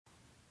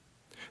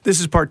This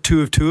is part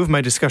 2 of 2 of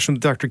my discussion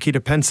with Dr. Gita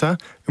Pensa,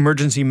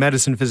 emergency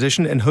medicine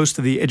physician and host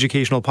of the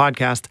educational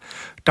podcast,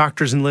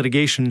 Doctors in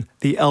Litigation,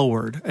 The L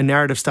Word, a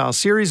narrative-style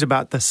series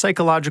about the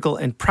psychological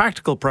and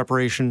practical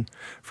preparation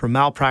for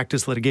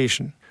malpractice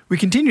litigation. We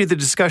continue the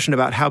discussion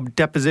about how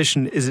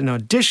deposition is an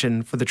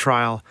audition for the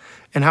trial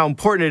and how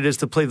important it is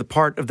to play the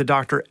part of the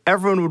doctor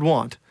everyone would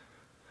want,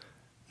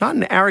 not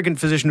an arrogant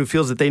physician who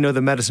feels that they know the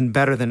medicine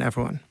better than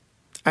everyone.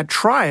 At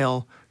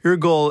trial, your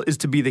goal is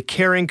to be the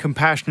caring,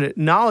 compassionate,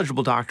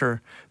 knowledgeable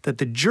doctor that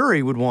the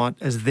jury would want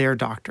as their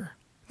doctor.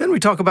 Then we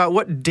talk about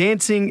what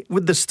Dancing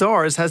with the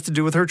Stars has to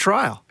do with her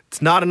trial.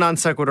 It's not a non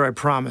sequitur, I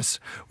promise.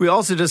 We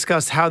also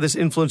discussed how this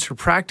influenced her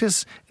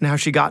practice and how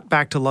she got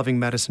back to loving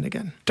medicine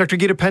again. Dr.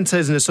 Gita Pensa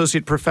is an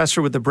associate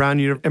professor with the Brown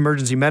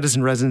Emergency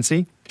Medicine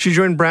Residency. She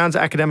joined Brown's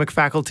academic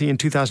faculty in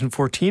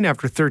 2014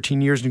 after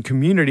 13 years in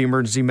community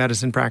emergency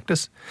medicine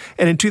practice.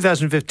 And in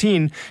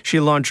 2015, she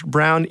launched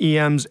Brown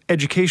EM's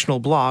educational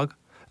blog,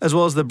 as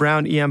well as the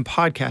Brown EM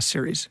podcast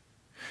series.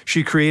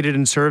 She created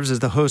and serves as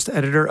the host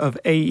editor of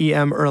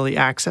AEM Early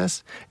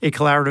Access, a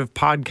collaborative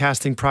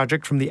podcasting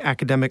project from the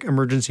Academic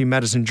Emergency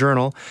Medicine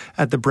Journal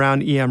at the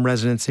Brown EM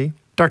Residency.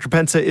 Dr.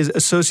 Pensa is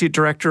associate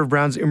director of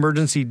Brown's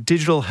Emergency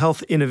Digital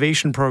Health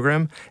Innovation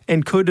Program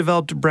and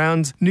co-developed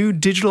Brown's new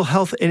Digital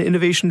Health and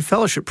Innovation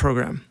Fellowship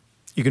Program.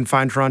 You can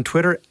find her on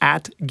Twitter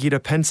at Gita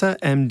Pensa,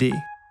 MD.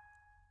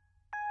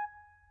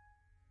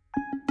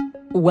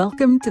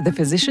 Welcome to the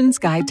Physician's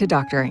Guide to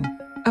Doctoring,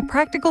 a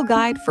practical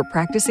guide for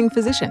practicing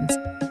physicians.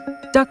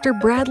 Dr.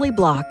 Bradley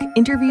Block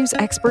interviews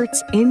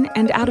experts in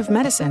and out of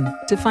medicine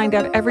to find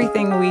out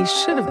everything we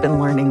should have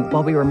been learning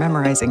while we were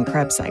memorizing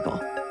Krebs cycle.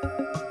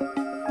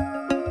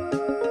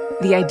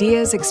 The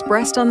ideas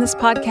expressed on this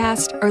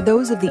podcast are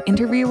those of the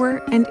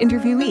interviewer and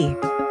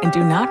interviewee and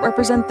do not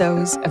represent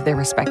those of their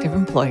respective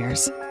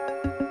employers.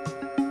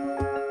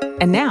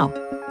 And now,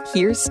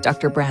 here's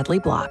Dr. Bradley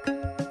Block.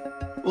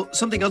 Well,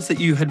 something else that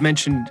you had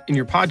mentioned in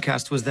your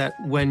podcast was that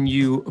when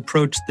you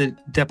approached the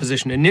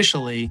deposition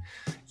initially,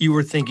 you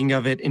were thinking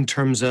of it in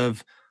terms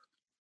of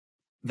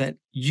that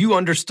you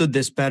understood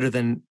this better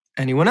than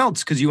anyone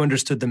else because you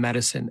understood the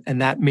medicine,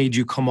 and that made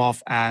you come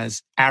off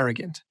as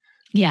arrogant.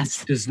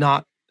 Yes. Which does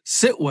not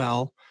sit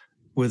well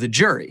with a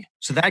jury.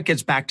 So that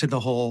gets back to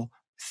the whole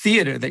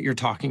theater that you're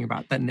talking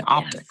about, then the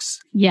optics.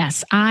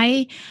 Yes.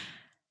 I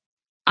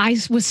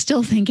was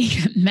still thinking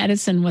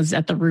medicine was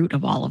at the root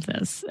of all of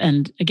this.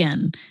 And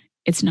again,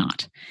 it's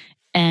not.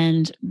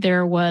 And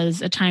there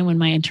was a time when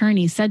my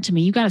attorney said to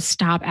me, you got to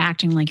stop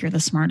acting like you're the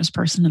smartest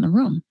person in the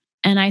room.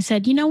 And I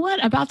said, you know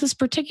what? About this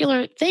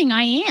particular thing,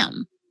 I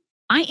am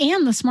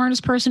the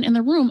smartest person in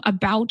the room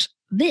about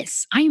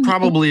this. I'm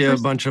probably a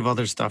bunch of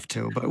other stuff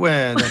too, but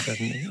that doesn't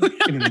you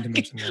don't need to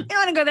mention that. I don't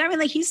want to go there. I mean,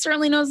 like, he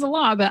certainly knows the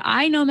law, but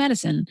I know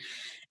medicine.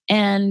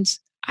 And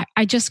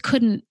I just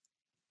couldn't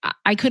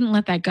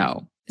let that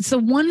go. It's the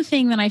one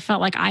thing that I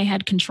felt like I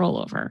had control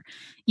over.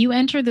 You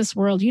enter this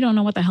world, you don't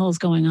know what the hell is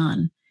going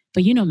on,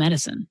 but you know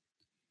medicine.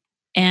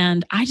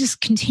 And I just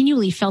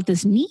continually felt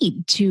this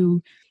need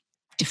to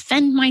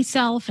defend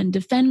myself and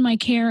defend my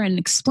care and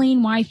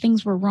explain why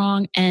things were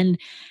wrong, and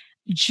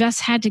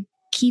just had to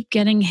keep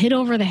getting hit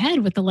over the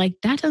head with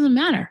that doesn't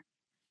matter.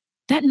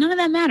 None of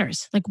that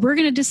matters. Like, we're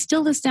going to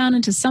distill this down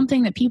into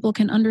something that people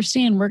can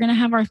understand. We're going to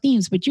have our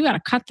themes, but you got to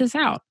cut this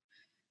out.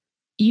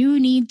 You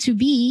need to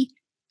be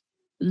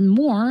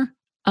more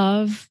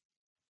of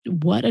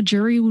what a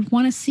jury would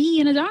want to see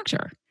in a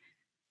doctor.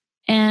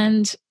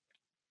 And,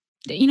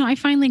 I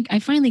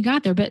finally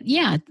got there, but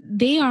yeah,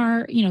 they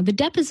are, the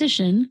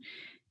deposition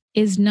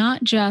is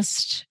not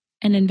just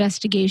an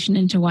investigation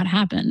into what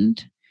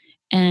happened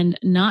and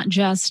not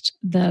just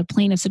the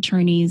plaintiff's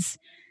attorney's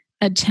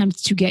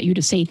attempt to get you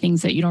to say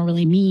things that you don't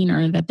really mean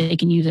or that they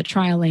can use at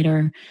trial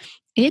later.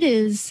 It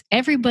is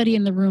everybody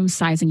in the room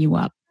sizing you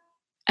up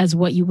as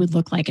what you would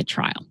look like at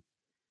trial.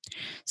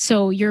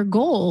 So your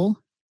goal,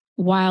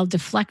 while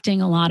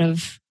deflecting a lot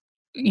of,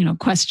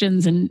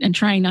 questions and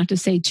trying not to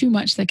say too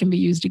much that can be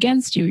used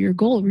against you, your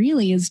goal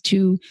really is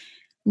to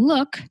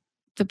look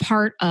the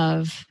part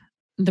of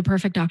the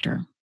perfect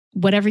doctor.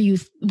 Whatever you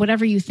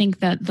think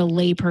that the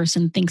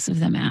layperson thinks of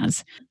them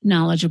as: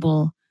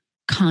 knowledgeable,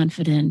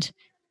 confident,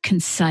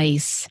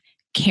 concise,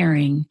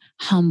 caring,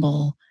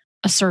 humble,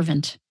 a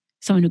servant,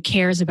 someone who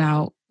cares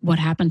about what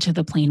happened to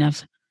the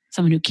plaintiff,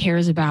 someone who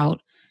cares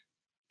about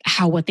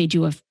how what they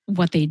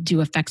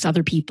do affects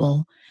other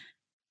people.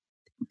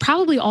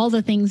 Probably all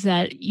the things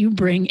that you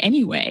bring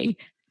anyway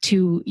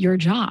to your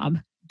job,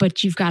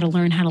 but you've got to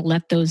learn how to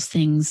let those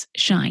things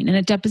shine. And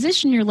at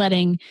deposition, you're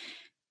letting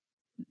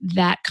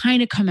that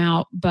kind of come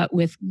out, but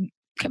with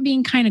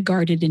being kind of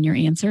guarded in your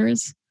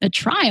answers. At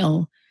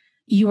trial,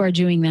 you are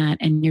doing that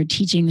and you're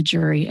teaching the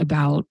jury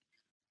about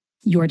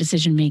your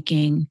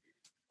decision-making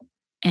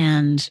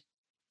and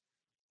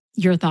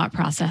your thought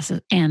process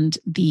and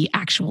the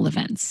actual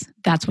events.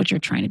 That's what you're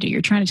trying to do.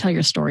 You're trying to tell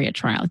your story at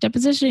trial. At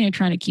deposition, you're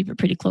trying to keep it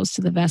pretty close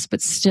to the vest,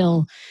 but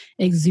still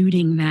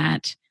exuding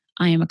that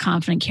I am a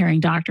confident,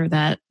 caring doctor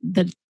that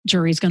the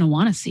jury is going to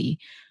want to see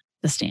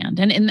the stand.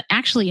 And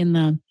actually in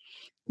the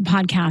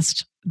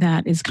podcast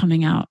that is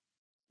coming out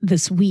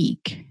this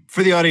week.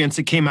 For the audience,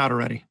 it came out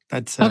already.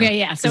 That's okay.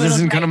 Yeah. So this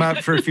isn't going to come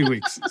out for a few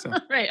weeks. So.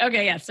 Right.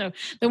 Okay. Yeah. So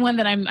the one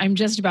that I'm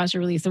just about to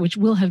release, which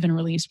will have been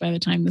released by the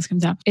time this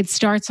comes out, it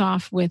starts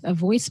off with a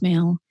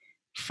voicemail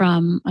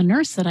from a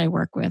nurse that I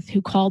work with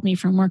who called me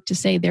from work to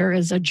say there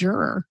is a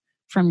juror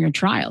from your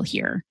trial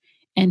here,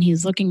 and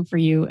he's looking for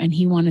you, and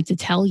he wanted to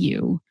tell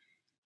you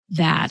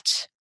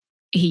that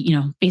he,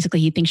 basically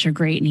he thinks you're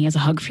great and he has a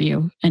hug for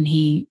you, and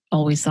he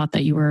always thought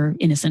that you were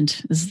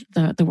innocent is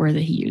the word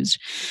that he used.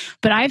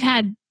 But I've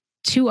had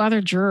 2 other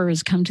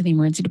jurors come to the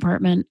emergency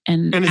department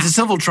and it's a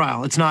civil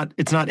trial. It's not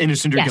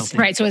innocent or guilty.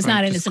 Right. So it's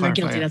not innocent or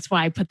guilty. That's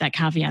why I put that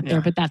caveat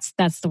there, but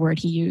that's the word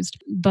he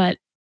used. But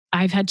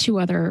I've had 2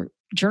 other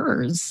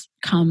jurors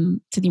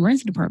come to the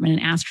emergency department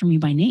and ask for me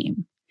by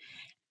name.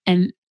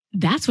 And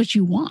that's what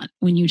you want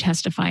when you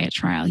testify at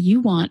trial. You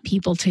want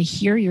people to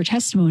hear your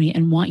testimony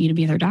and want you to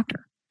be their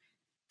doctor.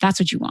 That's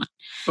what you want.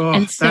 Oh,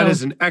 and so, that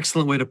is an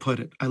excellent way to put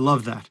it. I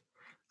love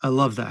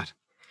that.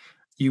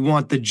 You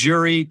want the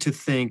jury to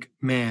think,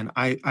 man,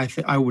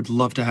 I would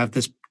love to have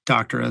this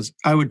doctor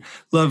I would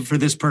love for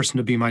this person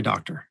to be my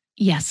doctor.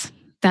 Yes,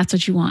 that's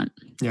what you want.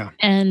 Yeah.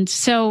 And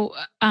so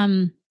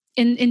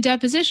in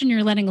deposition,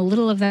 you're letting a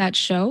little of that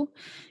show.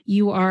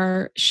 You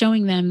are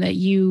showing them that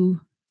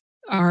you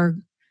are,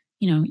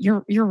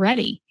 you're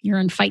ready. You're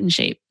in fighting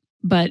shape,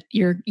 but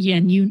you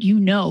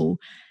know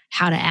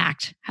how to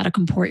act, how to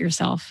comport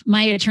yourself.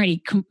 My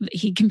attorney,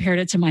 he compared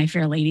it to My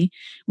Fair Lady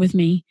with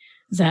me.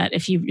 That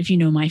if you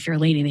know My Fair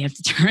Lady, they have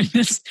to turn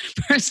this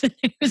person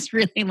who's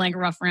really like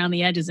rough around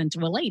the edges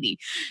into a lady,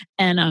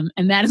 and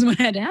that is what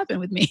had to happen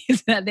with me.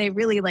 Is that they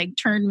really like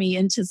turned me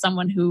into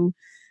someone who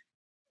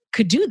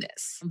could do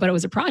this, but it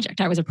was a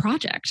project. I was a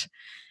project,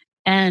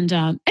 and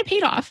it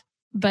paid off,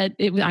 but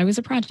I was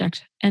a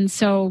project, and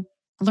so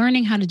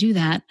learning how to do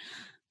that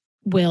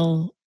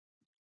will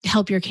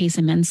help your case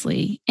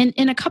immensely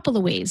in a couple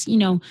of ways.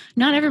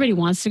 Not everybody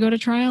wants to go to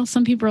trial.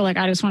 Some people are like,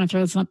 I just want to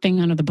throw something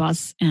under the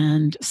bus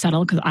and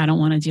settle because I don't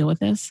want to deal with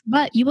this.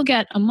 But you will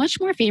get a much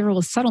more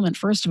favorable settlement,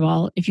 first of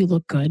all, if you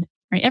look good,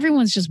 right?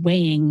 Everyone's just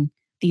weighing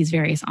these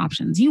various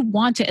options. You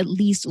want to at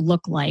least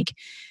look like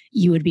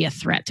you would be a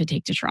threat to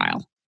take to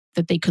trial,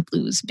 that they could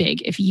lose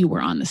big if you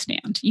were on the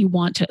stand. You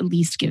want to at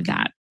least give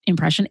that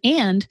impression.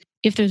 And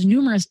if there's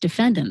numerous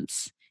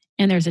defendants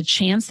and there's a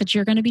chance that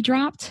you're going to be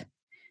dropped,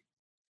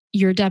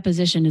 your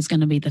deposition is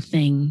going to be the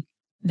thing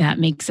that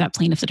makes that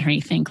plaintiff's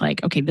attorney think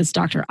like, okay, this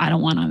doctor, I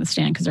don't want on the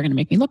stand because they're going to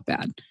make me look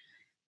bad.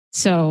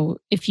 So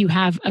if you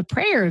have a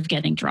prayer of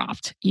getting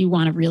dropped, you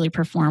want to really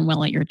perform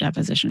well at your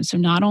deposition. So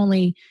not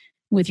only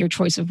with your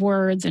choice of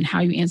words and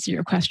how you answer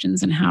your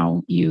questions and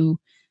how you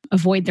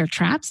avoid their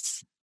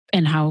traps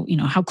and how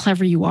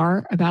clever you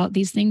are about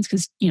these things,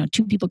 because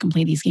 2 people can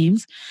play these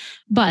games,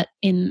 but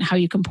in how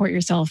you comport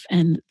yourself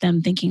and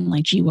them thinking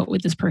like, gee, what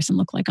would this person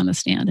look like on the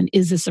stand? And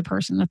is this a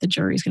person that the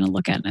jury is going to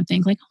look at and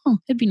think like, oh,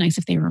 it'd be nice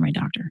if they were my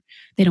doctor.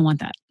 They don't want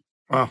that.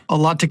 Wow. A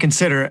lot to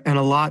consider, and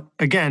a lot,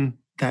 again,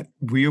 that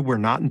we were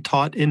not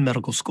taught in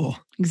medical school.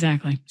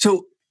 Exactly.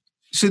 So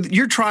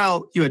your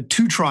trial, you had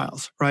 2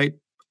 trials, right?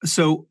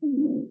 So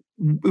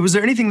was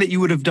there anything that you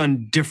would have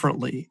done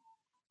differently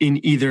in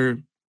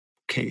either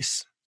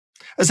case?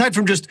 Aside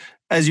from just,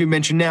 as you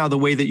mentioned now, the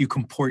way that you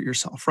comport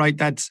yourself, right?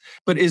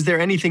 But is there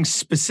anything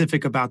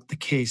specific about the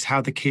case,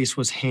 how the case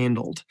was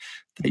handled,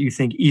 that you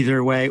think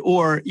either way,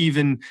 or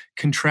even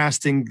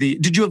contrasting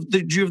did you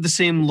have the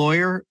same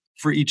lawyer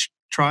for each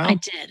trial? I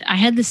did. I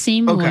had the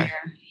same lawyer.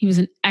 He was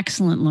an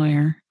excellent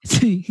lawyer.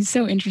 He's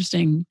so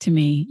interesting to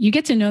me. You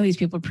get to know these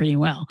people pretty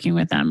well, working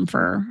with them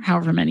for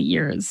however many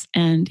years,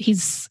 and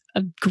he's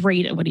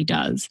great at what he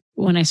does.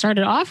 When I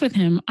started off with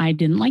him, I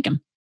didn't like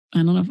him. I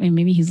don't know if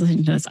maybe he's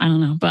listening to this. I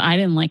don't know. But I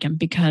didn't like him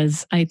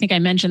because I think I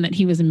mentioned that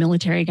he was a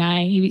military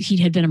guy. He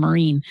had been a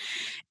Marine,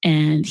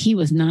 and he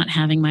was not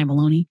having my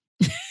baloney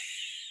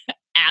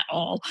at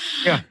all.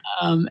 Yeah.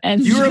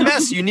 And you were a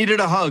mess. You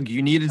needed a hug.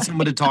 You needed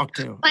someone to talk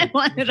to. I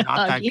wanted a hug.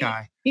 Not that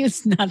guy. He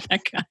was not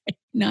that guy.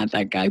 Not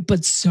that guy,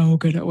 but so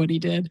good at what he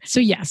did. So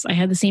yes, I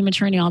had the same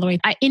attorney all the way.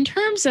 In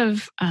terms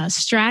of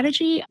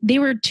strategy, they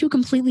were 2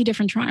 completely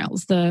different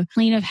trials. The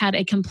plaintiff had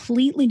a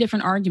completely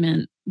different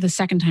argument the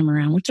second time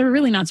around, which they're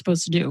really not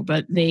supposed to do,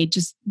 but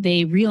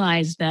they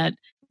realized that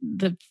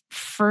the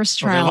first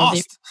trial,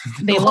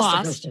 they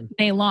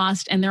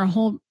lost, and their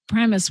whole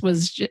premise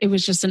was, it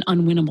was just an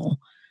unwinnable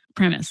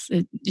premise.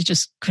 It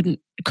just couldn't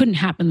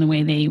happen the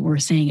way they were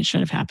saying it should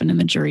have happened, and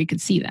the jury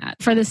could see that.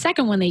 For the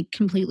second one, they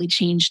completely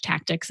changed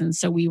tactics, and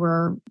so we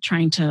were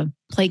trying to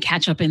play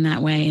catch up in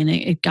that way, and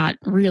it got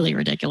really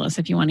ridiculous.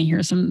 If you want to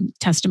hear some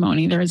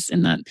testimony, there's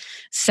in the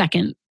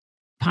second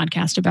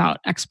podcast about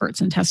experts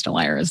and test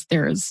liars,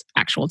 there's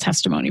actual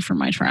testimony from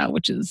my trial,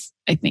 which is,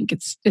 I think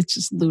it's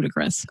just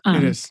ludicrous.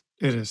 It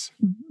is.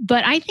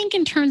 But I think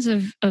in terms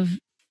of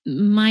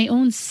my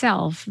own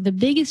self, the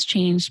biggest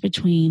change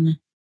between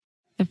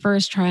the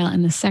first trial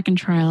and the second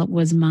trial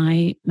was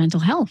my mental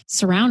health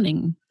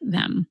surrounding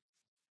them.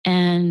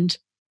 And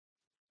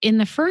in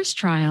the first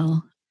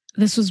trial,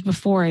 this was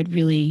before I'd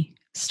really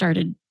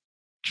started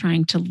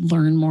trying to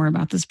learn more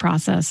about this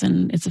process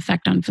and its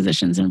effect on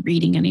physicians and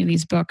reading any of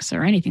these books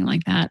or anything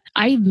like that.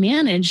 I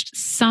managed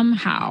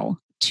somehow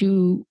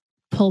to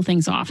pull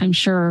things off. I'm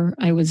sure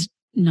I was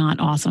not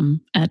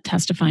awesome at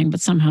testifying,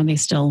 but somehow they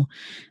still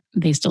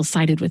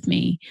sided with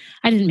me.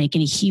 I didn't make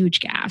any huge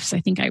gaffes. I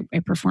think I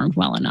performed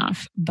well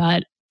enough,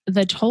 but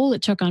the toll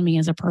it took on me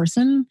as a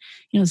person,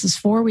 this is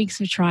 4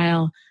 weeks of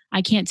trial.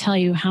 I can't tell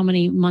you how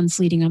many months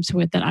leading up to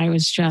it that I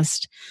was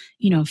just,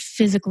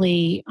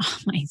 physically,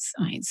 my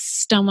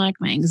stomach,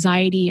 my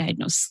anxiety, I had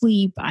no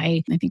sleep.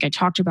 I think I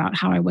talked about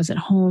how I was at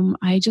home.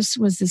 I just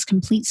was this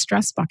complete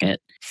stress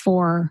bucket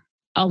for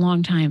a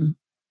long time.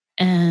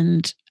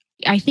 And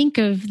I think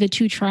of the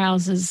two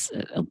trials as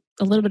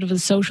a little bit of a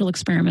social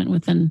experiment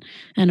with an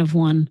N of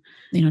one,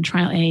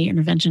 trial A,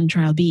 intervention,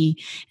 trial B.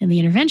 And the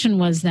intervention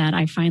was that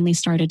I finally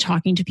started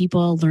talking to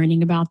people,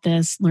 learning about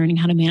this, learning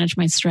how to manage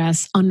my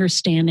stress,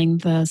 understanding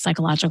the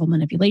psychological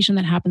manipulation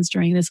that happens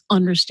during this,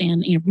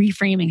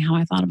 reframing how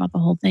I thought about the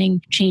whole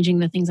thing, changing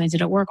the things I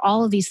did at work.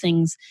 All of these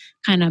things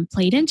kind of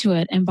played into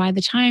it. And by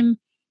the time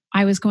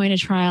I was going to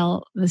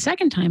trial the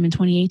second time in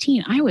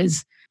 2018, I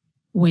was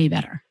way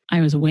better. I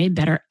was way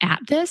better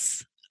at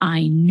this.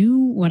 I knew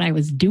what I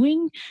was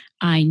doing.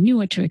 I knew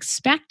what to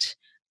expect.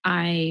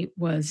 I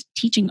was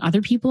teaching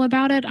other people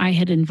about it. I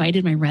had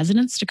invited my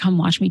residents to come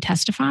watch me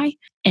testify,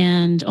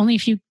 and only a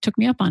few took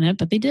me up on it,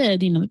 but they did.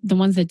 The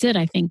ones that did,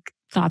 I think,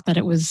 thought that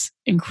it was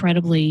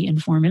incredibly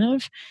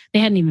informative. They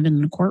hadn't even been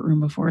in a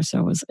courtroom before, so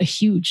it was a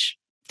huge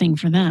thing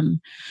for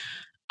them.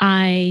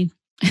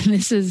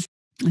 This is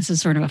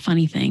sort of a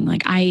funny thing.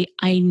 Like I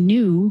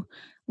knew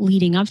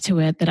leading up to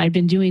it that I'd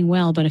been doing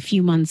well, but a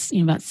few months,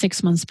 about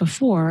 6 months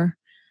before,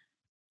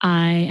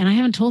 I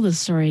haven't told this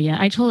story yet.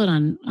 I told it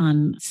on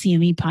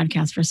CME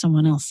podcast for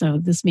someone else, so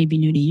this may be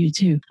new to you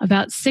too.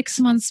 About 6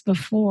 months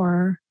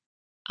before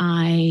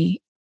I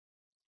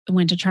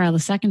went to trial the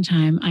second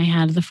time, I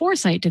had the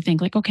foresight to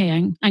think like, okay,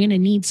 I'm going to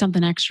need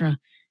something extra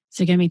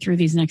to get me through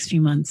these next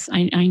few months.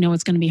 I know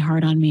it's going to be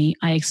hard on me.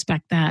 I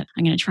expect that.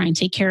 I'm going to try and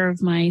take care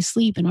of my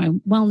sleep and my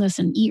wellness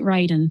and eat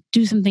right and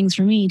do some things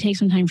for me, take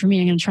some time for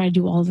me. I'm going to try to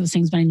do all of those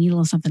things, but I need a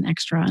little something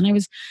extra. And I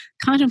was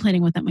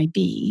contemplating what that might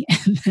be.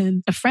 And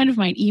then a friend of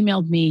mine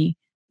emailed me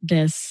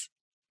this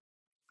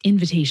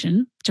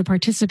invitation to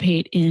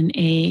participate in a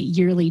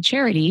yearly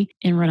charity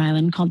in Rhode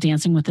Island called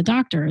Dancing with the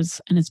Doctors.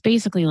 And it's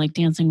basically like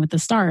Dancing with the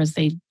Stars.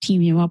 They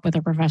team you up with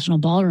a professional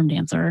ballroom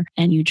dancer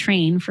and you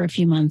train for a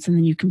few months and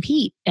then you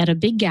compete at a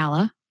big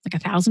gala, like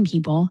 1,000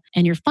 people,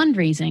 and you're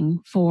fundraising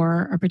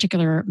for a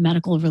particular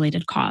medical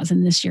related cause.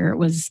 And this year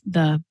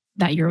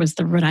that year was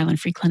the Rhode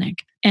Island Free Clinic.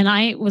 And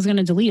I was going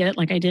to delete it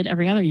like I did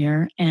every other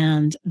year.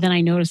 And then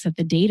I noticed that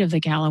the date of the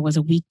gala was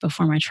a week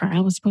before my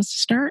trial was supposed to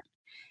start.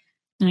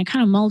 And I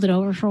kind of mulled it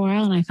over for a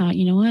while and I thought,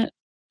 you know what,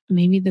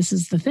 maybe this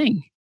is the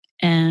thing.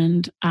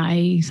 And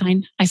I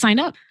signed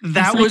up.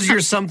 That was your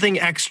something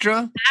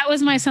extra? That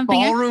was my something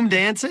ballroom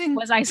dancing?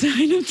 Was I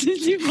signed up to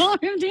do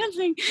ballroom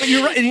dancing? But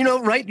you're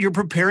right. Right. You're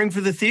preparing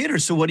for the theater.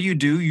 So what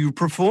do? You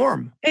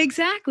perform.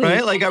 Exactly.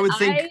 Right? Like I would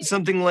think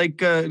something like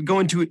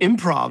going to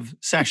improv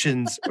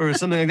sessions or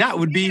something like that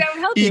would be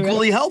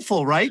equally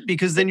helpful, right?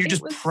 Because then you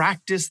just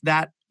practice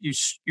that. You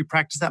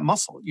practice that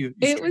muscle.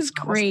 It was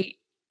great.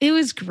 It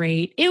was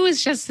great. It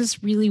was just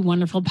this really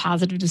wonderful,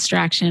 positive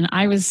distraction.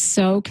 I was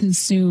so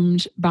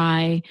consumed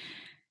by,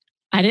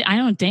 I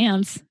don't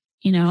dance,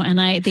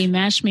 and they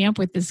matched me up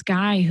with this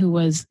guy who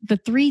was the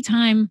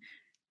 3-time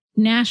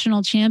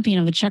national champion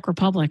of the Czech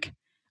Republic.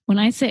 When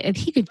I say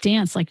he could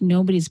dance like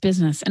nobody's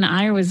business. And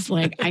I was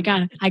like, I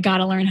got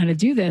to learn how to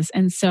do this.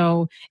 And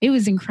so it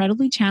was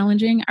incredibly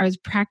challenging. I was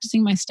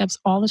practicing my steps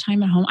all the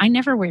time at home. I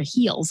never wear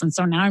heels. And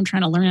so now I'm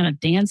trying to learn how to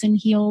dance in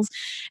heels.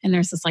 And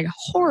there's this like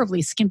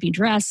horribly skimpy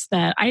dress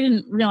that I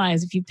didn't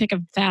realize if you pick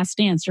a fast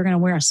dance, you're going to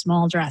wear a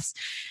small dress.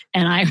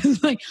 And I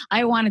was like,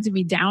 I wanted to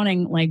be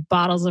downing like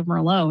bottles of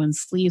Merlot and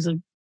sleeves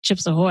of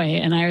Chips Ahoy.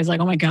 And I was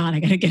like, oh my God,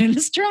 I got to get in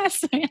this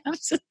dress. I have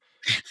to.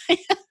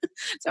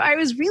 So I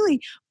was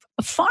really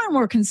far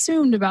more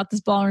consumed about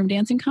this ballroom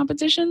dancing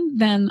competition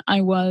than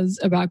I was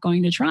about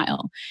going to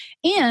trial.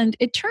 And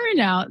it turned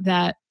out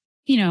that,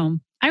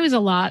 I was a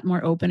lot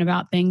more open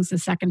about things the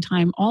second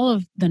time. All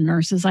of the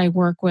nurses I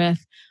work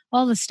with,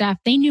 all the staff,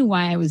 they knew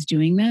why I was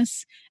doing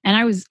this. And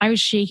I was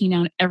shaking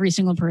down every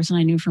single person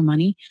I knew for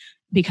money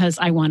because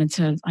I wanted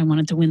to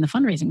win the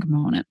fundraising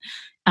component,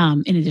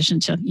 in addition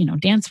to,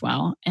 dance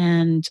well.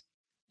 And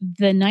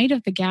the night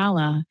of the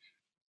gala,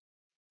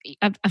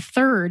 a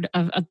third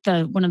of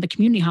one of the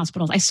community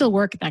hospitals. I still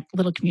work at that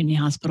little community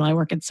hospital. I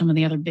work at some of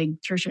the other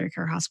big tertiary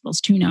care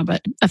hospitals too now,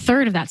 but a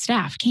third of that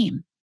staff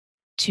came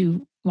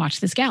to watch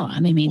this gala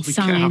and they made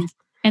signs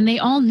and they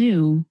all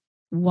knew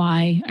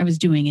why I was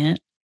doing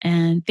it.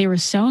 And they were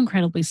so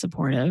incredibly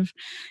supportive.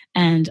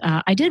 And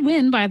I did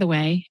win, by the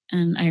way,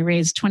 and I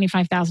raised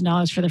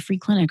 $25,000 for the free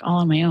clinic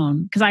all on my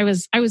own because I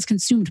was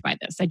consumed by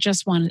this.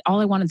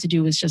 All I wanted to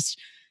do was just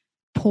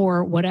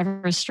pour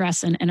whatever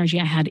stress and energy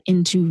I had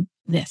into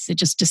this. It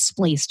just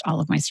displaced all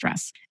of my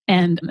stress.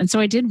 And so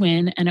I did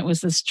win. And it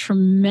was this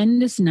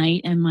tremendous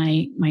night. And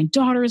my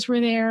daughters were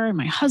there and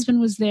my husband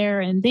was there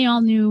and they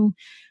all knew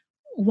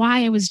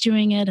why I was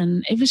doing it.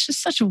 And it was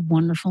just such a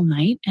wonderful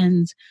night.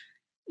 And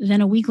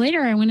then a week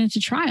later, I went into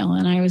trial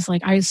and I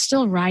was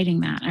still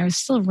riding that. I was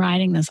still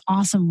riding this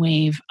awesome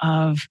wave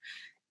of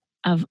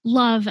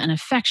love and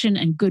affection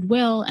and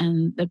goodwill,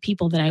 and the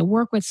people that I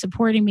work with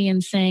supporting me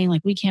and saying,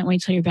 like, we can't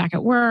wait till you're back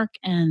at work.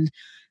 And,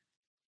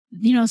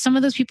 some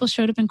of those people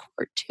showed up in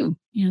court too.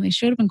 They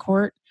showed up in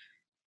court.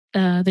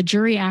 The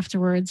jury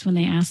afterwards, when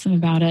they asked them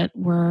about it,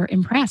 were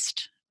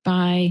impressed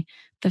by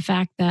the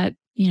fact that,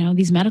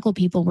 these medical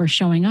people were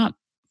showing up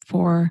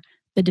for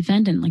the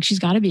defendant. Like, she's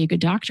got to be a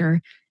good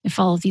doctor if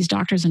all of these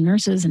doctors and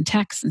nurses and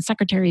techs and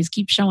secretaries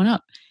keep showing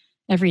up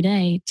every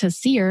day to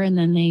see her. And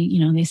then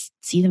they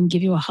see them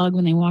give you a hug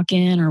when they walk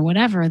in or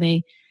whatever.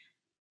 They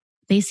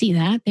see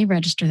that, they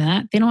register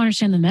that. They don't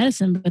understand the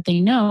medicine, but they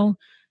know,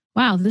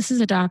 wow, this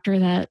is a doctor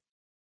that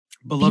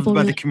beloved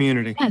by the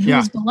community.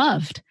 Yeah, who's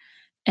beloved.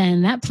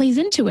 And that plays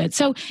into it.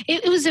 So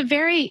it was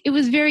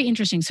very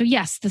interesting. So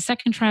yes, the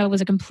second trial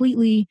was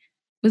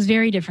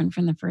very different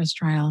from the first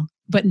trial,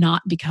 but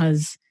not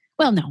because,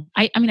 well, no,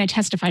 I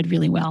testified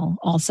really well.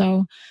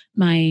 Also,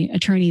 my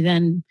attorney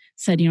then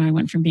said, I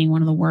went from being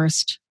one of the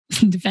worst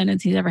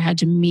defendants he's ever had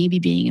to maybe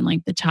being in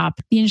like the top.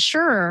 The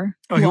insurer.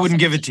 Oh, he wouldn't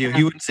give it to you.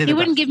 He wouldn't say that. He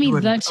wouldn't give me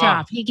the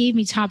top. He gave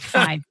me top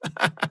 5.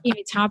 He gave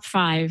me top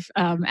 5,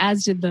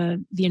 as did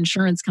the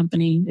insurance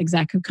company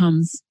exec who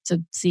comes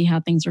to see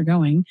how things are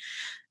going.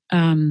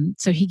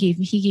 So he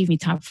gave me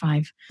top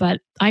 5,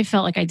 but I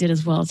felt like I did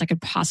as well as I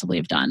could possibly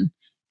have done.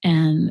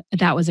 And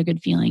that was a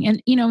good feeling.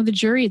 And, the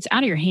jury, it's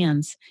out of your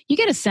hands. You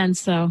get a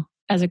sense though,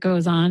 as it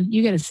goes on,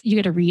 you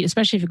get to read,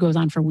 especially if it goes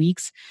on for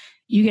weeks,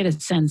 you get a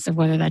sense of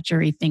whether that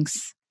jury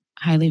thinks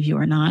highly of you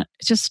or not.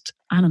 It's just,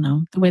 I don't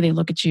know, the way they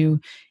look at you.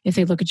 If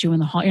they look at you in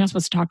the hall, you're not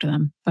supposed to talk to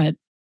them. But,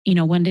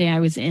 one day I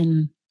was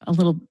in a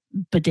little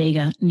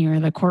bodega near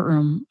the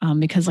courtroom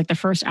because like the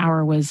first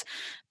hour was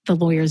the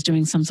lawyers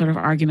doing some sort of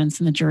arguments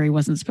and the jury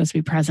wasn't supposed to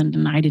be present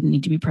and I didn't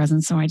need to be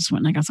present. So I just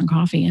went and I got some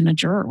coffee and a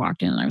juror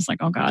walked in and I was like,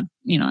 oh God,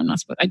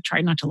 I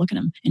tried not to look at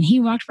him. And he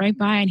walked right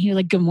by and he was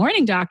like, good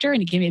morning, doctor.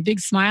 And he gave me a big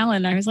smile.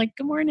 And I was like,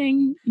 good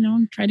morning,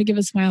 tried to give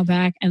a smile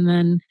back. And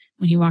then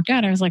when he walked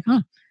out, I was like,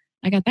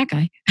 I got that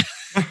guy.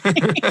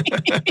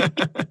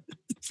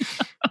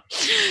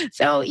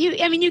 So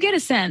you get a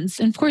sense,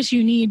 and of course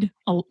you need,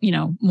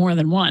 more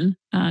than one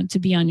to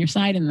be on your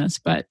side in this,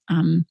 but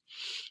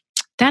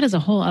that is a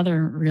whole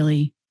other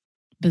really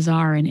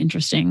bizarre and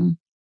interesting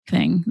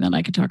thing that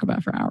I could talk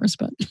about for hours,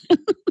 but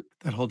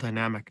that whole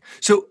dynamic.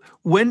 So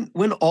when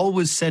all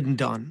was said and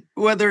done,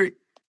 and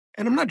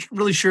I'm not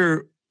really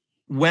sure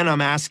when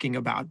I'm asking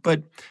about,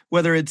 but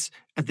whether it's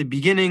at the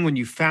beginning when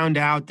you found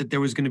out that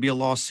there was going to be a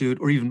lawsuit,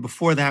 or even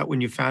before that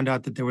when you found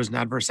out that there was an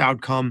adverse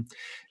outcome,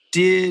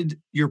 did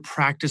your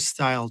practice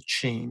style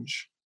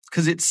change?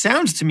 Because it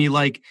sounds to me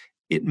like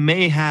it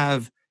may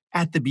have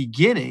at the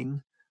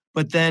beginning,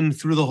 but then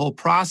through the whole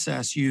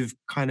process, you've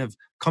kind of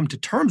come to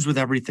terms with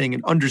everything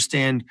and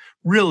understand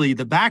really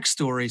the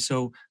backstory.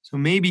 So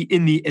maybe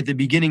at the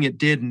beginning it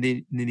did, and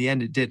in the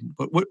end it didn't.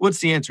 But what's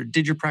the answer?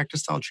 Did your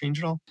practice style change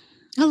at all?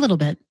 A little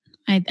bit.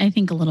 I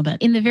think a little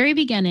bit. In the very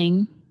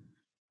beginning,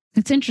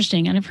 it's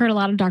interesting, and I've heard a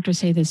lot of doctors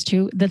say this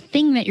too, the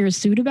thing that you're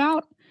sued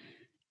about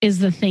is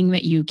the thing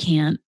that you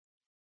can't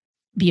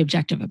be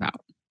objective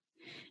about.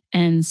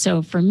 And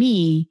so for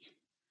me,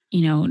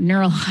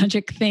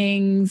 neurologic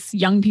things,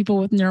 young people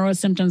with neuro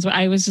symptoms,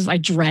 I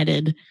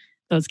dreaded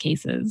those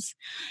cases.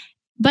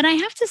 But I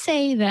have to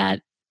say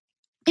that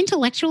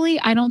intellectually,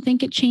 I don't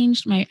think it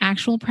changed my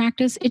actual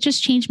practice. It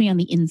just changed me on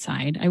the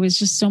inside. I was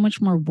just so much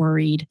more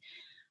worried.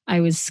 I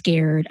was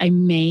scared. I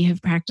may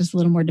have practiced a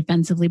little more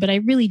defensively, but I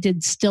really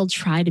did still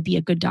try to be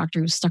a good doctor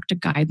who stuck to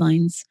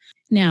guidelines.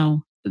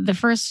 Now, the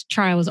first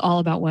trial was all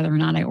about whether or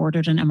not I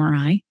ordered an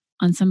MRI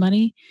on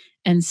somebody.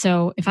 And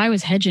so if I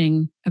was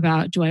hedging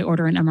about, do I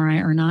order an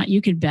MRI or not,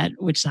 you could bet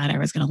which side I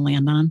was going to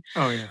land on.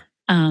 Oh, yeah.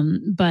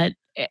 But,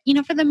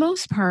 for the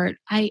most part,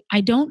 I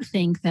don't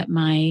think that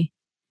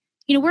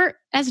we're,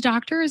 as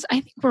doctors,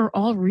 I think we're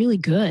all really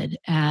good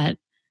at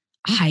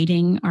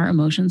hiding our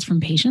emotions from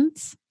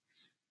patients.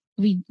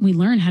 We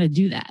learn how to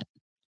do that,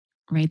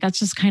 right? That's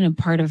just kind of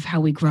part of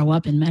how we grow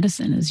up in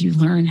medicine, is you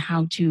learn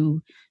how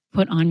to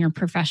put on your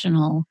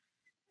professional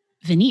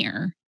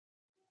veneer.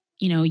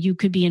 You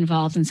could be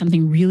involved in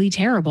something really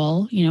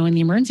terrible, in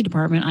the emergency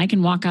department. I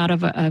can walk out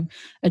of a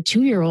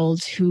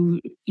 2-year-old who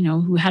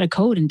had a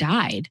code and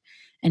died.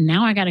 And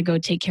now I got to go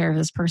take care of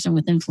this person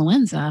with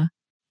influenza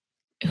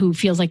who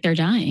feels like they're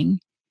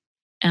dying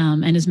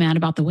and is mad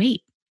about the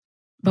wait.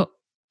 But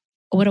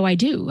what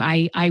do?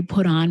 I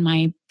put on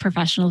my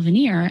professional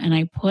veneer and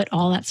I put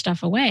all that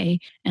stuff away.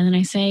 And then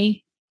I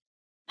say,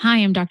 hi,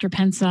 I'm Dr.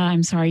 Pensa.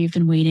 I'm sorry you've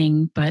been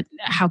waiting, but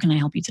how can I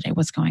help you today?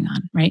 What's going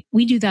on, right?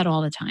 We do that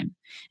all the time.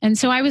 And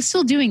so I was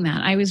still doing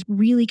that. I was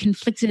really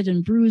conflicted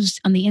and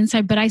bruised on the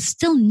inside, but I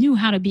still knew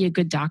how to be a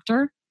good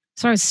doctor.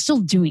 So I was still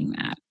doing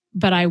that,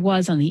 but I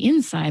was on the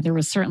inside. There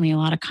was certainly a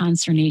lot of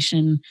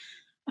consternation.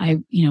 I,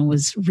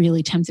 was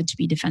really tempted to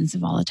be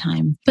defensive all the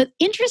time. But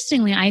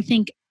interestingly, I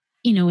think,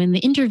 in the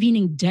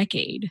intervening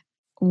decade,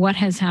 what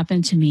has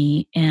happened to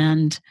me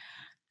and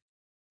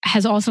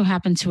has also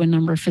happened to a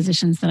number of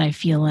physicians that I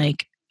feel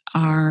like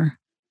are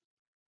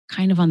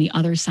kind of on the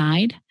other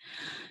side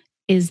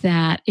is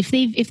that if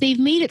they've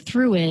made it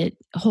through it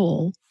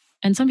whole,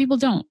 and some people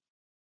don't,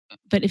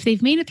 but if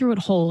they've made it through it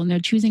whole and they're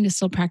choosing to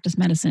still practice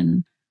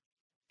medicine,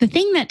 the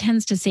thing that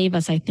tends to save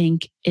us, I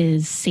think,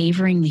 is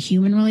savoring the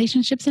human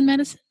relationships in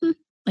medicine.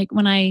 Like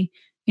when I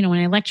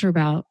lecture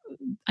about,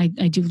 I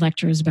do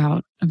lectures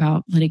about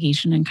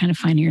litigation and kind of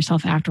finding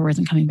yourself afterwards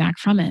and coming back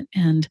from it.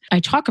 And I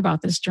talk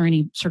about this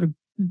journey sort of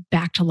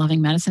back to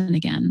loving medicine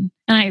again.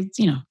 And I,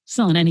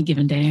 still on any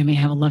given day, I may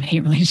have a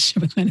love-hate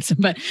relationship with medicine,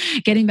 but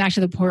getting back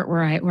to the point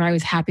where I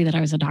was happy that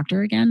I was a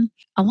doctor again,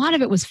 a lot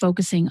of it was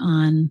focusing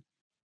on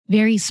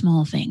very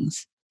small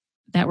things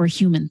that were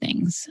human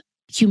things,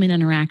 human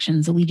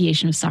interactions,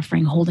 alleviation of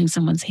suffering, holding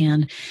someone's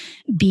hand,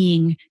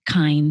 being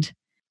kind.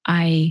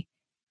 I,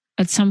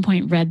 at some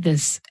point, read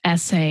this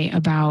essay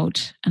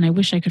about, and I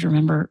wish I could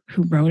remember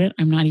who wrote it.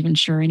 I'm not even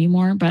sure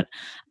anymore, but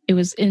it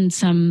was in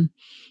some,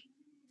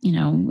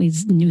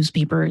 these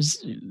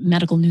newspapers,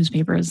 medical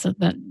newspapers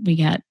that we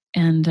get.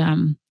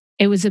 And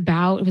it was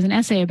an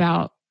essay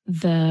about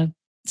the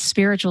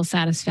spiritual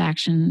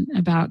satisfaction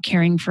about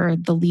caring for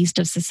the least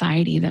of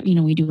society that,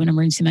 we do in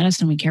emergency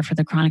medicine. We care for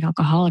the chronic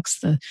alcoholics,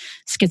 the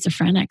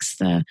schizophrenics,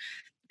 the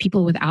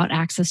people without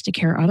access to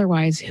care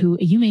otherwise, who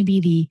you may be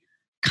the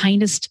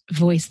kindest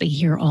voice they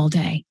hear all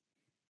day.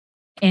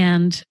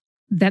 And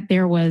that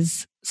there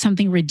was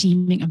something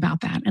redeeming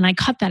about that. And I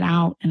cut that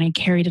out and I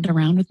carried it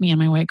around with me in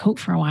my white coat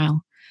for a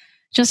while,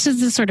 just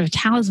as a sort of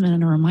talisman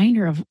and a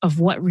reminder of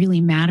what really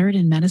mattered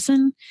in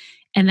medicine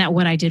and that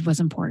what I did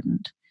was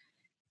important.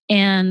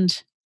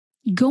 And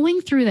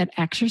going through that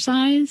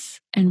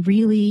exercise and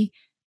really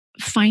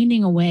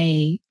finding a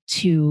way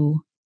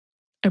to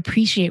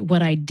appreciate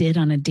what I did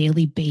on a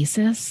daily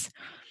basis,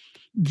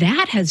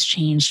 that has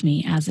changed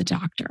me as a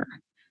doctor.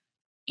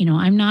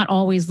 I'm not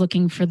always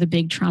looking for the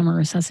big trauma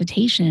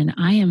resuscitation.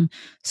 I am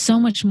so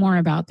much more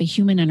about the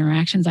human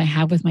interactions I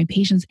have with my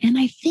patients. And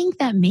I think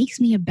that makes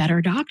me a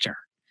better doctor.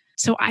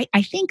 So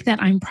I think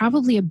that I'm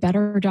probably a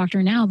better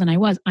doctor now than I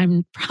was.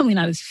 I'm probably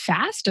not as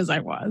fast as I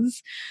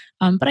was,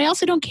 but I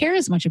also don't care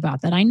as much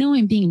about that. I know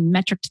I'm being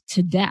metriced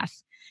to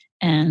death.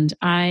 And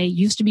I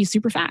used to be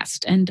super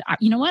fast. And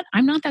you know what?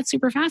 I'm not that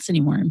super fast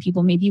anymore. And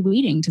people may be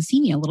waiting to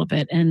see me a little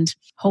bit. And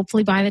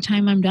hopefully by the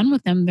time I'm done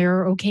with them,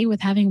 they're okay with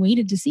having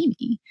waited to see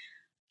me.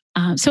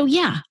 So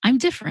yeah, I'm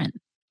different.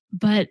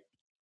 But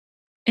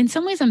in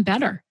some ways, I'm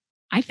better,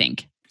 I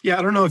think. Yeah,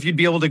 I don't know if you'd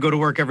be able to go to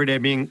work every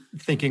day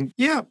thinking,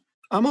 yeah,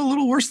 I'm a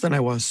little worse than I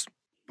was.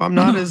 I'm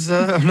not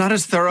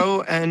as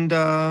thorough and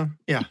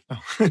yeah.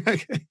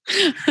 Okay.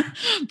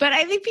 But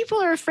I think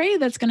people are afraid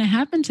that's going to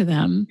happen to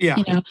them. Yeah.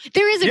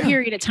 There is a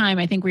period of time,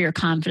 I think, where your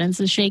confidence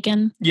is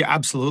shaken. Yeah,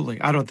 absolutely.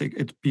 I don't think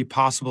it'd be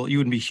possible. You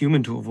wouldn't be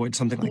human to avoid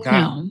something like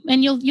that. No.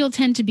 And you'll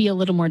tend to be a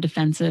little more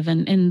defensive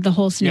and the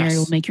whole scenario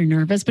will make you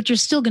nervous, but you're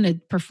still going to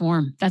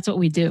perform. That's what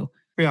we do.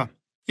 Yeah.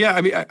 Yeah.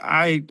 I mean,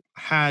 I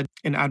had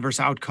an adverse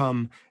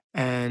outcome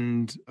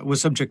and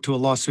was subject to a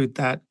lawsuit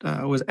that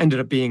ended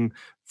up being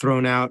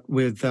thrown out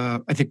with, I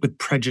think with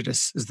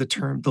prejudice is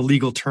the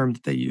legal term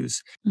that they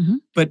use. Mm-hmm.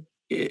 But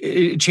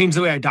it changed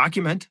the way I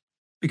document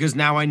because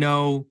now I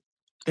know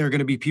there are going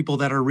to be people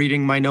that are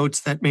reading my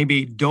notes that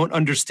maybe don't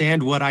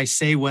understand what I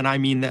say when I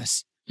mean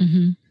this,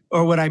 mm-hmm.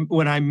 or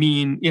when I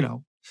mean,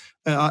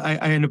 I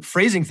end up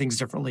phrasing things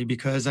differently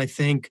because I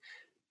think,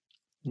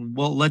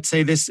 well, let's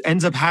say this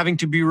ends up having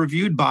to be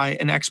reviewed by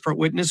an expert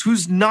witness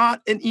who's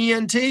not an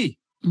ENT.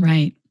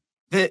 Right.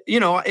 That,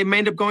 it may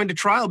end up going to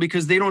trial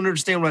because they don't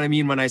understand what I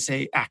mean when I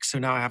say X. So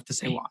now I have to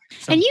say Y.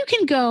 So, and you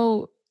can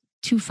go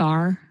too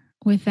far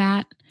with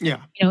that. Yeah.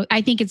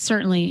 I think it's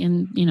certainly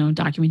in,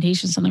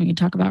 documentation, something we can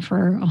talk about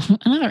for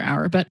another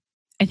hour, but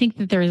I think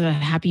that there is a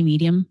happy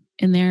medium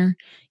in there.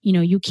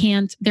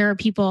 There are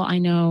people I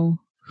know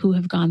who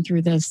have gone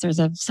through this.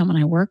 There's someone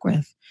I work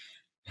with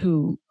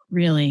who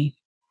really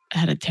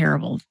had a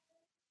terrible,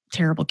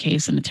 terrible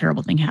case and a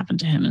terrible thing happened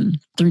to him and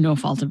through no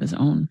fault of his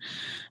own.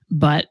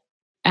 But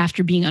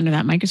after being under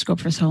that microscope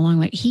for so long,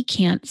 like he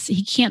can't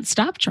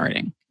stop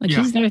charting. Like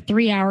he's there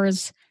 3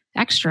 hours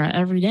extra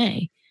every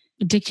day,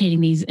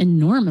 dictating these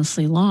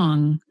enormously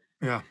long.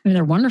 Yeah, I mean,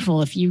 they're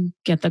wonderful if you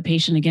get the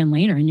patient again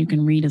later and you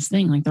can read his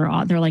thing. Like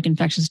they're like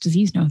infectious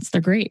disease notes. They're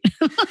great.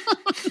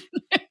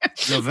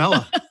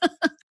 Novella.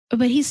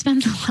 But he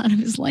spends a lot of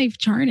his life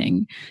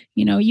charting.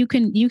 You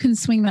can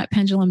swing that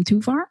pendulum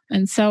too far,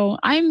 and so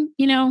I'm.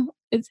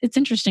 It's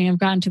interesting. I've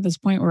gotten to this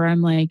point where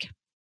I'm like,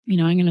 I'm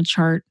going to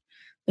chart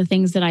the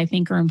things that I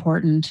think are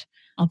important.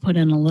 I'll put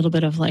in a little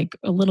bit of my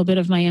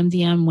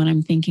MDM when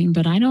I'm thinking,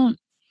 but I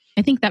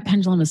think that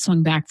pendulum has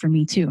swung back for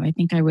me too. I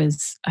think I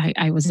was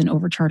an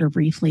overcharter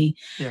briefly.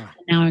 Yeah.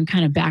 Now I'm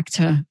kind of back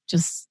to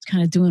just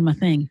kind of doing my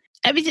thing.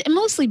 I mean,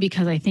 mostly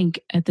because I think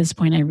at this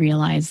point I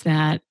realize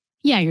that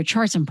yeah, your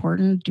chart's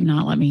important. Do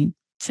not let me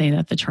say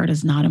that the chart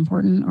is not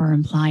important or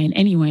imply in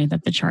any way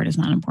that the chart is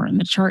not important.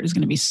 The chart is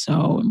going to be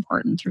so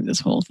important through this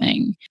whole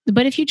thing.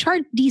 But if you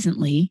chart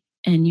decently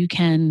and you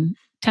can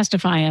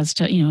testify as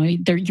to,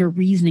 your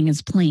reasoning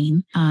is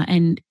plain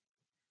and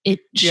it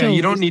shows. Yeah,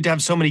 you don't need to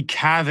have so many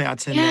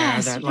caveats in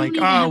there that like,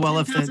 oh, well,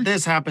 if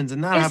this happens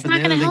and that happens. It's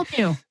not going to help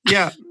you.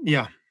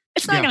 Yeah.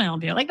 It's not going to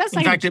help you. Like that's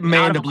in fact, it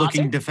may end up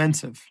looking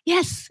defensive.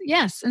 Yes.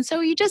 And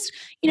so you just,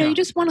 you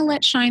just want to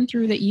let shine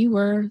through that you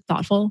were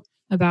thoughtful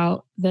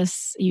about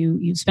this.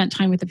 You spent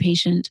time with the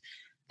patient,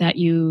 that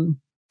you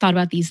thought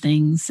about these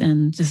things,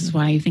 and this is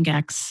why you think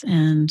X.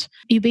 And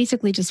you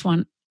basically just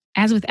want,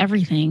 as with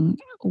everything,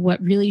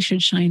 what really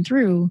should shine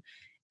through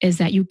is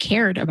that you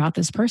cared about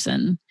this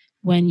person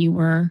when you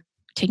were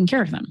taking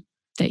care of them.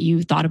 That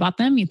you thought about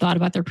them, you thought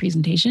about their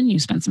presentation, you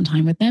spent some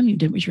time with them, you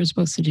did what you were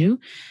supposed to do,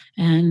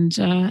 and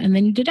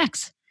then you did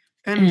X.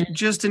 And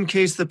just in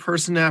case the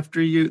person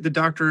after you, the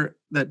doctor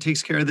that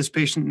takes care of this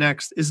patient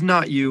next, is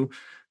not you,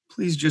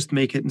 please just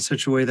make it in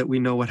such a way that we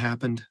know what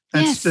happened.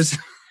 That's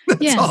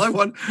all I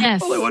want.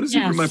 Yes. All I want to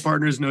see from my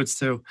partner's notes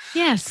too.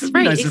 Yes, It'd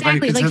be nice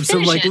exactly. if I could have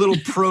some little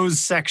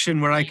prose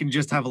section where I can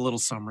just have a little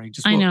summary.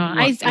 I know.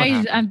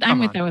 I'm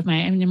with that with my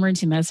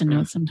emergency medicine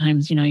notes.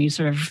 Sometimes, you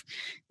sort of,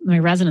 my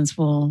residents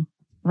will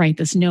write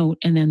this note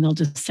and then they'll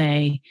just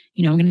say,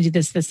 I'm going to do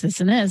this, this, this,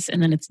 and this,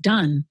 and then it's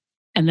done.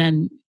 And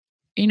then,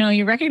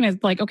 you recognize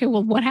like, okay,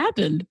 well, what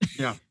happened?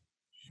 Yeah.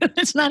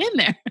 It's not in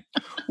there.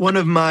 One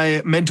of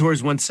my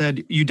mentors once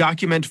said, you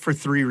document for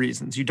 3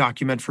 reasons. You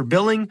document for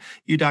billing,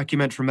 you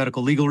document for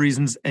medical legal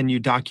reasons, and you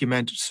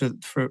document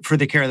for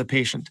the care of the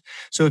patient.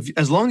 So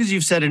as long as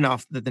you've said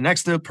enough that the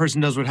next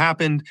person knows what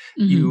happened,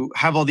 you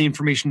have all the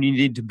information you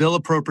need to bill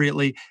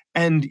appropriately,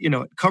 and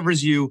it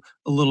covers you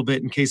a little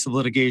bit in case of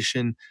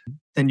litigation,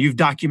 then you've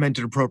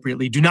documented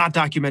appropriately. Do not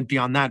document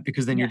beyond that,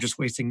 because then you're just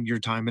wasting your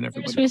time and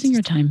everybody. Just wasting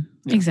your time.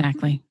 Yeah.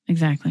 Exactly.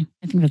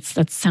 I think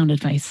that's sound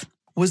advice.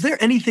 Was there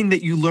anything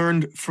that you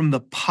learned from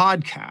the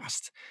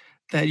podcast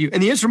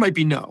and the answer might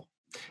be no,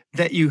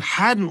 that you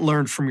hadn't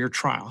learned from your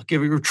trial,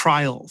 given your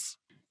trials?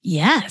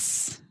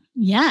 Yes.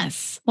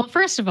 Well,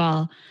 first of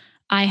all,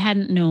 I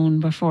hadn't known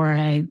before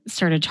I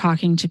started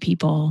talking to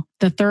people.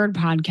 The third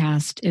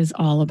podcast is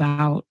all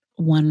about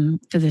one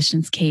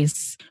physician's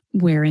case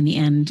where in the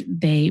end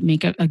they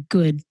make a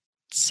good,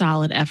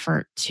 solid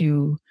effort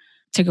to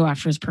go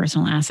after his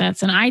personal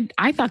assets. And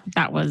I thought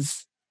that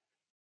was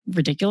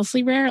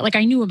ridiculously rare. Like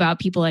I knew about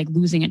people like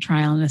losing at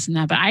trial and this and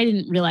that, but I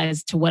didn't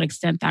realize to what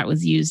extent that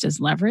was used as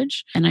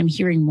leverage. And I'm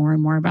hearing more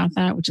and more about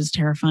that, which is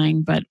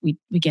terrifying, but we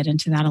get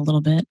into that a little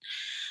bit.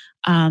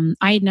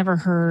 I had never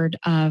heard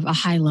of a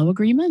high-low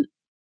agreement.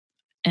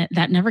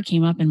 That never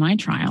came up in my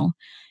trial.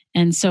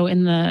 And so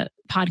in the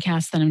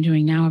podcast that I'm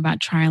doing now about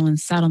trial and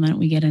settlement,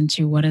 we get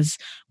into what is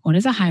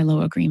a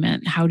high-low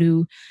agreement? How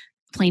do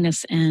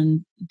plaintiffs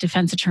and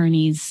defense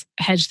attorneys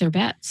hedge their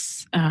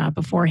bets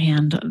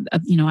beforehand? I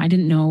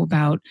didn't know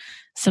about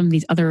some of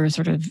these other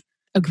sort of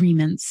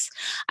agreements.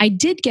 I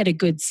did get a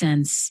good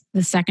sense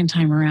the second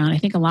time around. I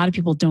think a lot of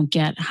people don't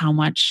get how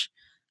much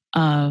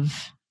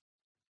of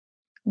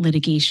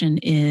litigation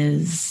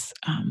is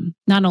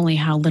not only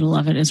how little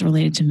of it is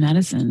related to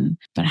medicine,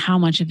 but how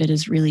much of it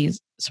is really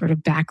sort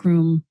of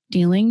backroom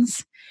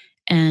dealings.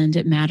 And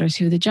it matters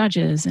who the judge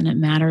is, and it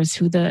matters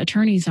who the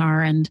attorneys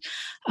are, and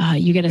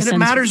you get a sense.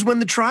 And it matters when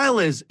the trial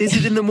is. Is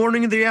it in the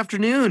morning or the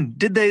afternoon?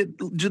 Did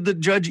the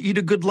judge eat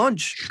a good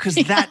lunch? Because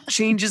that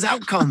changes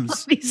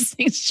outcomes. These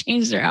things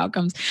change their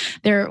outcomes.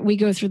 We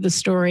go through the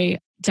story.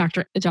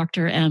 Dr.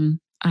 M,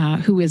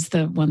 who is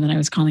the one that I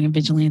was calling a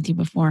vigilante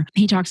before,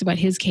 he talks about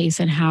his case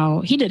and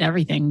how he did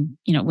everything.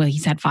 Well,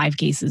 he's had 5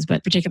 cases,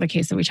 but particular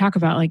case that we talk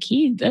about, like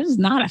there's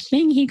not a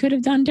thing he could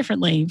have done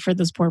differently for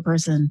this poor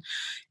person.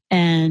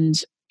 And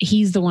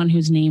he's the one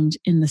who's named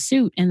in the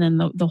suit. And then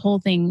the whole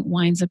thing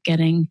winds up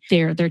getting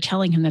they're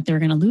telling him that they're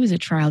going to lose at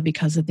trial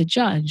because of the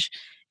judge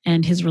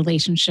and his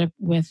relationship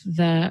with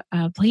the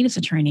plaintiff's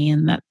attorney,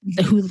 and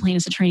who the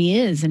plaintiff's attorney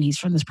is. And he's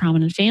from this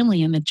prominent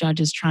family, and the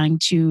judge is trying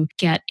to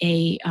get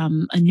a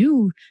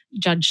new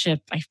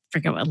judgeship. I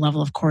forget what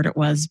level of court it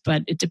was,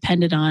 but it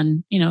depended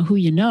on, who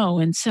you know.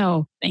 And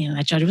so,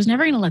 that judge was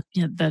never going to let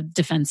the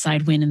defense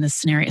side win in this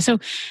scenario. So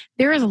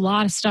there is a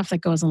lot of stuff that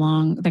goes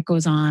on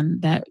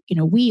that,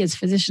 we as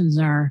physicians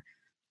are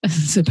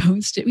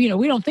supposed to,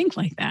 we don't think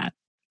like that.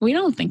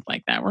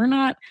 We're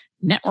not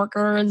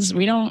networkers.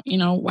 We don't,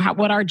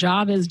 what our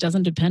job is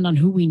doesn't depend on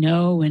who we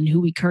know and who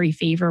we curry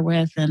favor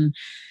with. And,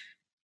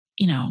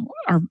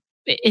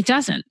 it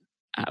doesn't.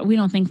 We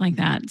don't think like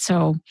that.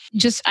 So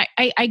just,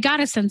 I got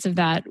a sense of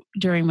that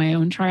during my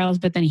own trials,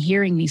 but then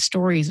hearing these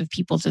stories of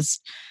people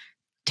just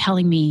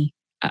telling me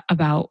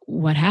about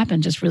what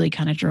happened just really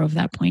kind of drove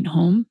that point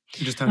home.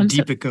 Just how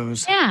deep it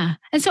goes. Yeah.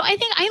 And so I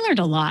think I learned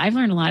a lot. I've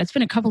learned a lot. It's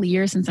been a couple of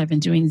years since I've been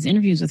doing these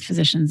interviews with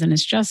physicians, and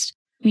it's just,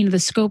 the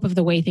scope of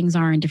the way things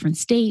are in different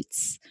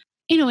states,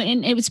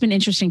 and it's been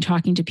interesting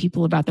talking to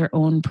people about their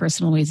own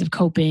personal ways of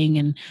coping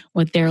and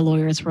what their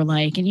lawyers were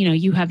like. And,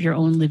 you have your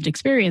own lived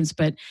experience,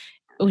 but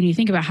when you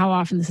think about how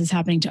often this is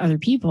happening to other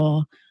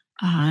people,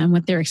 and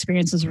what their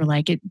experiences were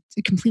like, it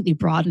completely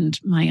broadened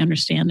my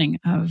understanding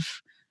of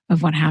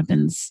what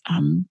happens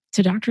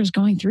to doctors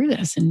going through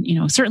this. And,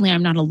 certainly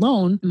I'm not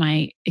alone.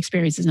 My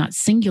experience is not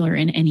singular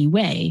in any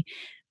way.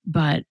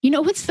 But,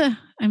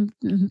 I'm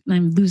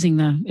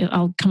losing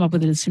I'll come up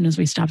with it as soon as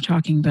we stop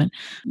talking. But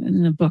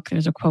in the book,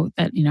 there's a quote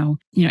that,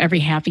 every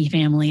happy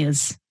family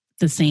is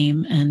the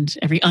same, and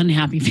every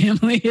unhappy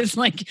family is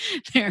like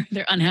they're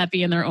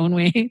unhappy in their own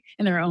way,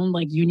 in their own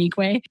like unique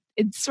way.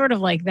 It's sort of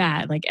like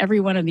that. Like every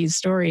one of these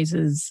stories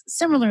is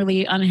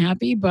similarly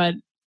unhappy, but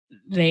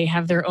they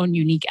have their own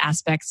unique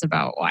aspects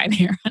about why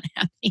they're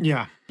unhappy.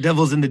 Yeah.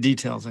 Devil's in the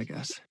details, I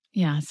guess.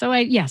 Yeah. So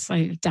I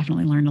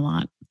definitely learned a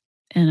lot.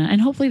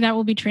 And hopefully that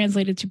will be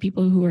translated to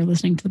people who are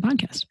listening to the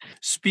podcast.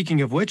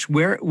 Speaking of which,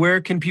 where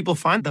can people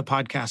find the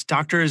podcast?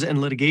 Doctors and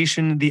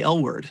Litigation, the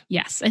L Word.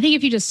 Yes. I think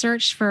if you just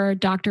search for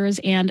Doctors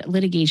and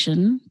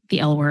Litigation,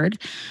 the L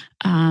Word,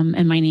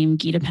 and my name,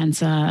 Gita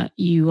Pensa,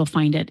 you will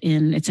find it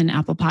it's in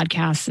Apple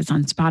Podcasts. It's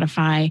on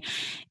Spotify.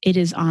 It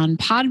is on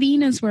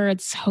Podbean is where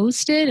it's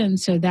hosted. And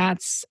so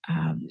that's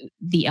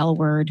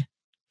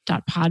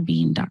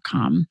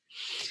thelword.podbean.com.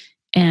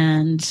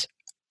 And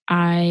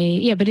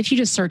but if you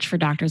just search for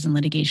Doctors and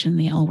Litigation,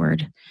 the L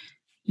Word,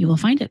 you will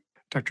find it.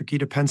 Dr.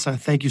 Gita Pensa,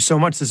 thank you so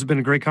much. This has been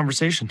a great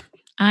conversation.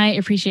 I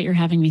appreciate your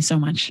having me so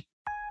much.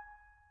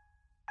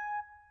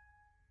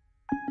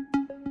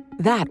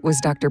 That was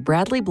Dr.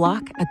 Bradley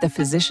Block at the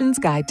Physician's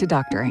Guide to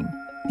Doctoring.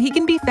 He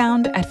can be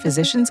found at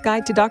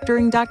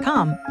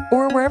physiciansguidetodoctoring.com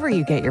or wherever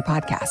you get your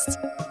podcasts.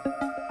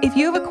 If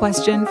you have a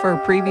question for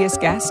a previous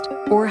guest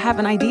or have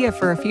an idea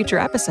for a future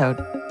episode,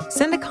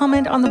 send a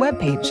comment on the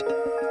webpage.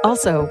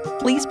 Also,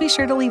 please be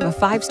sure to leave a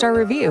 5-star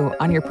review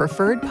on your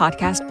preferred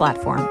podcast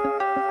platform.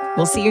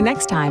 We'll see you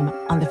next time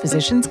on the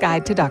Physician's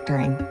Guide to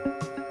Doctoring.